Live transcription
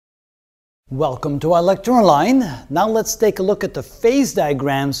Welcome to our lecture online. Now let's take a look at the phase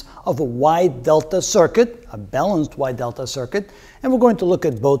diagrams of a wide delta circuit, a balanced wide delta circuit, and we're going to look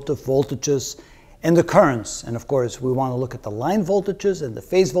at both the voltages and the currents. And of course, we want to look at the line voltages and the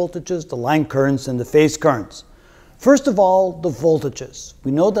phase voltages, the line currents and the phase currents. First of all, the voltages.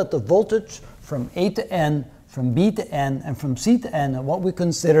 We know that the voltage from A to N, from B to N, and from C to N are what we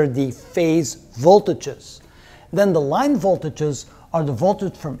consider the phase voltages. Then the line voltages are the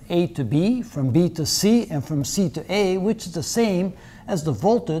voltage from A to B, from B to C, and from C to A, which is the same as the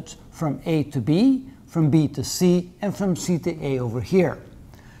voltage from A to B, from B to C, and from C to A over here.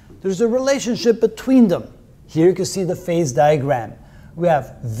 There's a relationship between them. Here you can see the phase diagram. We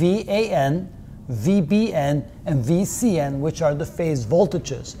have VAN, VBN, and VCN, which are the phase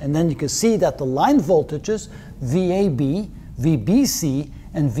voltages. And then you can see that the line voltages, VAB, VBC,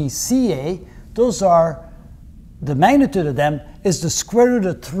 and VCA, those are the magnitude of them is the square root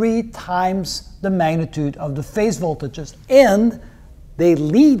of 3 times the magnitude of the phase voltages, and they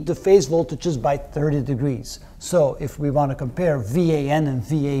lead the phase voltages by 30 degrees. So if we want to compare VAN and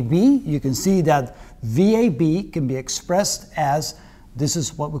VAB, you can see that VAB can be expressed as, this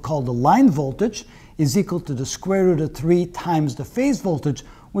is what we call the line voltage, is equal to the square root of 3 times the phase voltage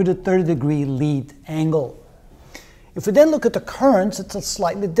with a 30-degree lead angle. If we then look at the currents, it's a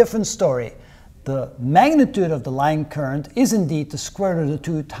slightly different story. The magnitude of the line current is indeed the square root of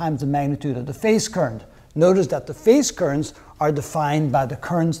 2 times the magnitude of the phase current. Notice that the phase currents are defined by the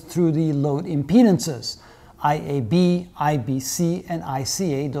currents through the load impedances. IAB, IBC, and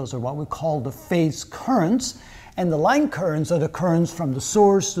ICA, those are what we call the phase currents. And the line currents are the currents from the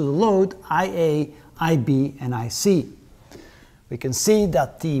source to the load, IA, IB, and IC. We can see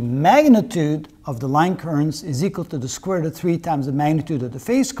that the magnitude of the line currents is equal to the square root of 3 times the magnitude of the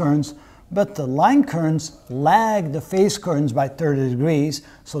phase currents, but the line currents lag the phase currents by 30 degrees,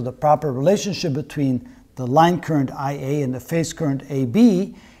 so the proper relationship between the line current IA and the phase current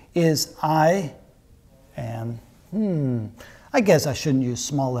AB is I, and I guess I shouldn't use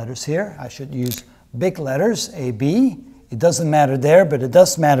small letters here. I should use big letters, AB. It doesn't matter there, but it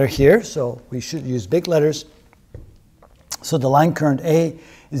does matter here, so we should use big letters. So the line current A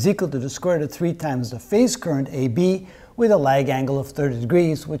is equal to the square root of 3 times the phase current AB, with a lag angle of 30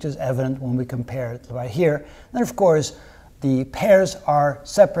 degrees, which is evident when we compare it right here. And of course, the pairs are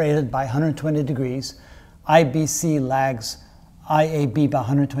separated by 120 degrees. IBC lags IAB by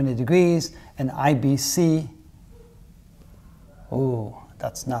 120 degrees, and IBC, oh,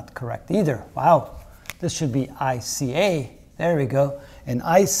 that's not correct either. Wow, this should be ICA. There we go. And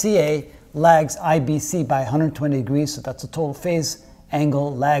ICA lags IBC by 120 degrees, so that's a total phase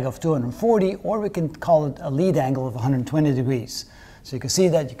angle lag of 240, or we can call it a lead angle of 120 degrees. So you can see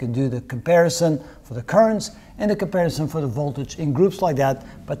that you can do the comparison for the currents and the comparison for the voltage in groups like that,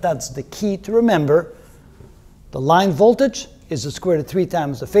 but that's the key to remember. The line voltage is the square root of 3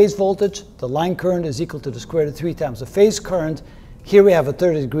 times the phase voltage. The line current is equal to the square root of 3 times the phase current. Here we have a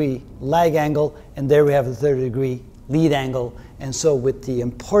 30-degree lag angle, and there we have a 30-degree lead angle. And so with the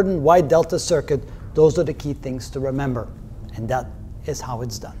important wide delta circuit, those are the key things to remember. And that is how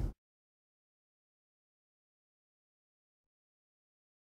it's done.